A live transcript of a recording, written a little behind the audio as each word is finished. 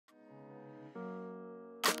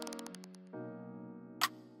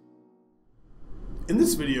In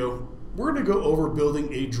this video, we're going to go over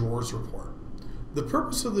building a drawers report. The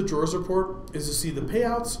purpose of the drawers report is to see the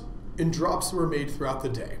payouts and drops that were made throughout the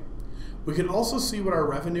day. We can also see what our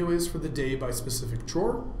revenue is for the day by specific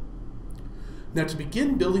drawer. Now, to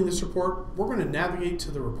begin building this report, we're going to navigate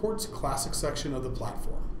to the Reports Classic section of the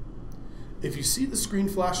platform. If you see the screen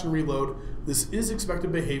flash and reload, this is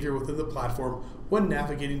expected behavior within the platform when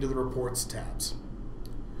navigating to the Reports tabs.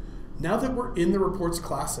 Now that we're in the Reports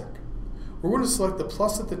Classic, we're going to select the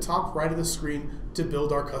plus at the top right of the screen to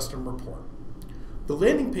build our custom report. The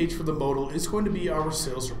landing page for the modal is going to be our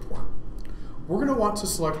sales report. We're going to want to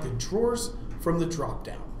select the drawers from the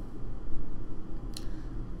drop-down.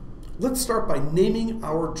 Let's start by naming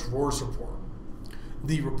our drawers report.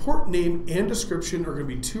 The report name and description are going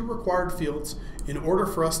to be two required fields in order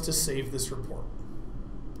for us to save this report.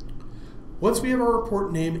 Once we have our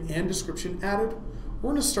report name and description added,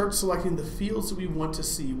 we're going to start selecting the fields that we want to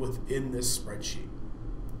see within this spreadsheet.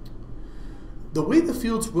 The way the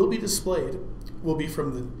fields will be displayed will be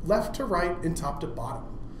from the left to right and top to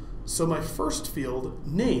bottom. So my first field,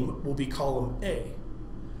 name, will be column A.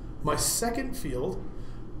 My second field,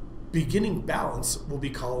 beginning balance, will be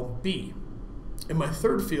column B. And my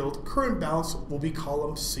third field, current balance, will be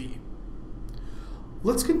column C.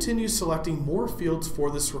 Let's continue selecting more fields for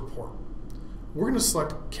this report. We're going to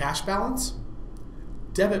select cash balance,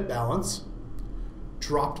 debit balance,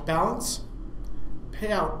 dropped balance,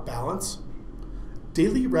 payout balance,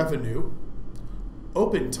 daily revenue,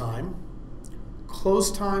 open time,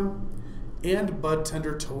 close time, and bud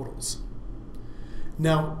tender totals.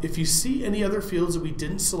 Now, if you see any other fields that we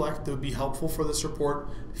didn't select that would be helpful for this report,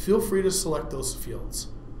 feel free to select those fields.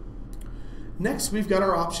 Next, we've got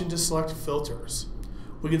our option to select filters.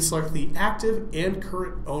 We can select the active and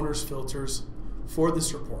current owners filters for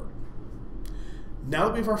this report. Now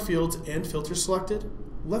that we have our fields and filters selected,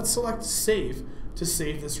 let's select Save to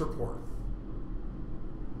save this report.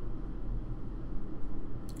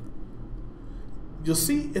 You'll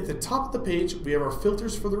see at the top of the page we have our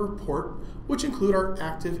filters for the report, which include our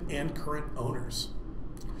active and current owners.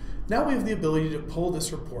 Now we have the ability to pull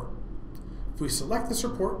this report. If we select this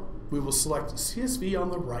report, we will select CSV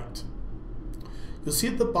on the right. You'll see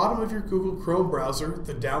at the bottom of your Google Chrome browser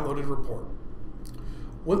the downloaded report.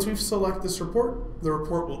 Once we've selected this report, the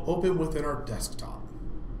report will open within our desktop.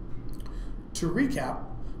 To recap,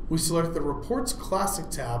 we select the Reports Classic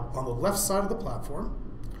tab on the left side of the platform,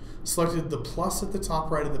 selected the plus at the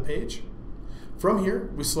top right of the page. From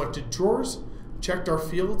here, we selected drawers, checked our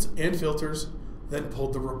fields and filters, then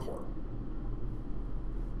pulled the report.